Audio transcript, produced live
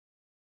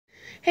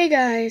Hey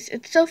guys,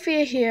 it's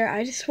Sophia here.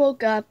 I just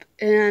woke up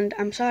and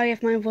I'm sorry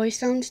if my voice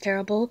sounds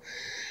terrible,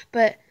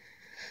 but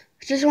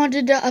I just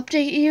wanted to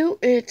update you.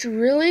 It's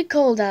really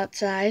cold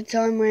outside,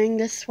 so I'm wearing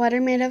this sweater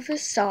made of a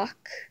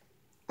sock.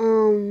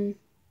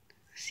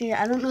 See,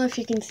 I don't know if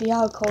you can see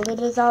how cold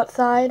it is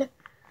outside.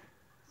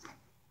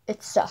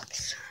 It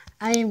sucks.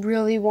 I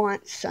really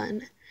want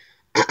sun.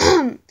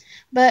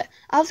 But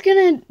I was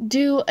gonna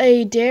do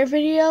a dare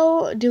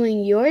video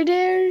doing your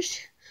dares,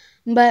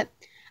 but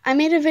I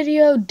made a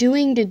video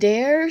doing the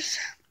dares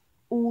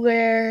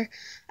where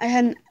I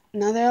had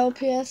another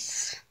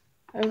LPS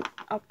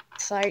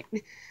site.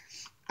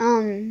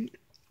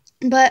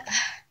 But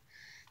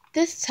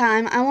this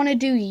time I want to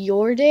do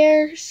your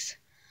dares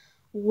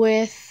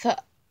with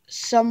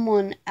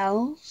someone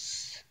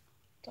else.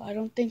 So I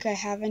don't think I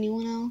have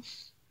anyone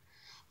else.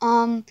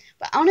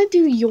 But I want to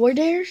do your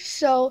dares,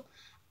 so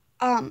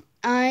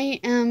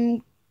I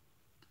am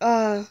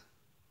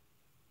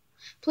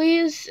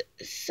please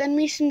send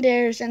me some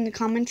dares in the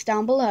comments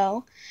down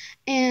below.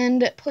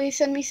 And please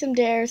send me some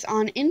dares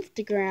on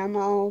Instagram.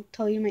 I'll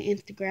tell you my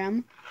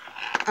Instagram.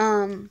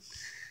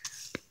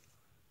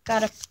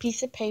 Got a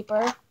piece of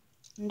paper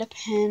and a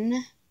pen.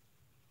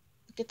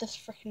 Look at this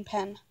freaking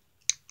pen.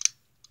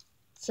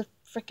 It's a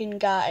freaking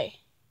guy.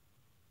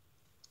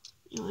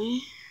 Anyway.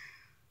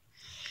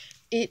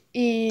 It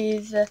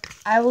is,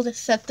 I will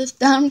just set this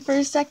down for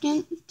a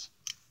second.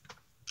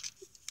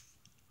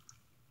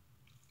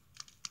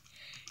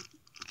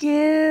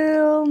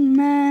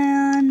 Gilman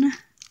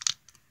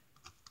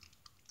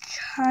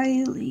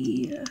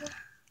Kylie.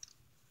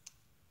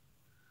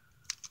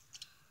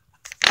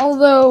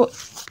 Although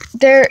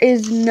there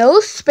is no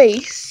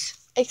space,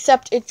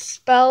 except it's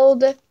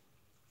spelled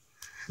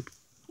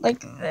like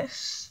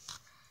this.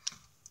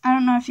 I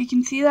don't know if you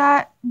can see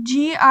that.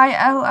 Gillman,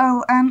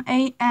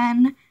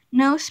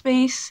 no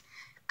space,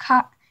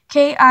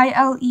 Kiley.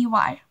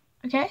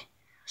 Okay?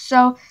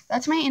 So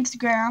that's my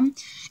Instagram.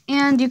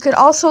 And you could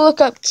also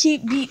look up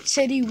Keep Beat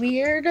City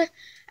Weird,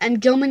 and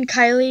Gilman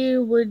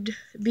Kylie would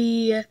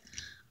be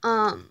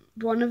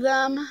one of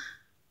them.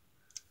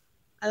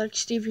 I like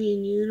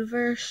Steven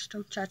Universe,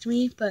 don't judge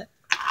me, but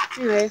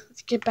anyway,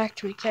 let's get back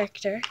to my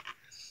character.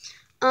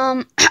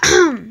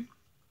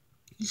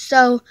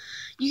 So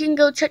you can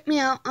go check me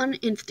out on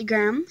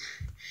Instagram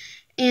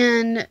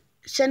and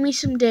send me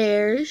some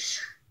dares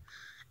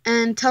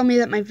and tell me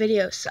that my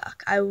videos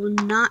suck. I will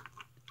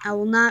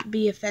not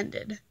be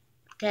offended,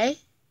 okay?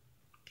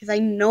 Because I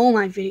know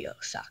my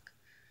videos suck.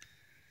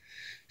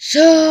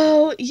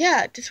 So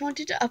yeah, just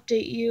wanted to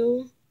update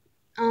you.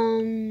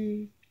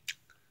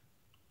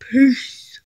 Peace.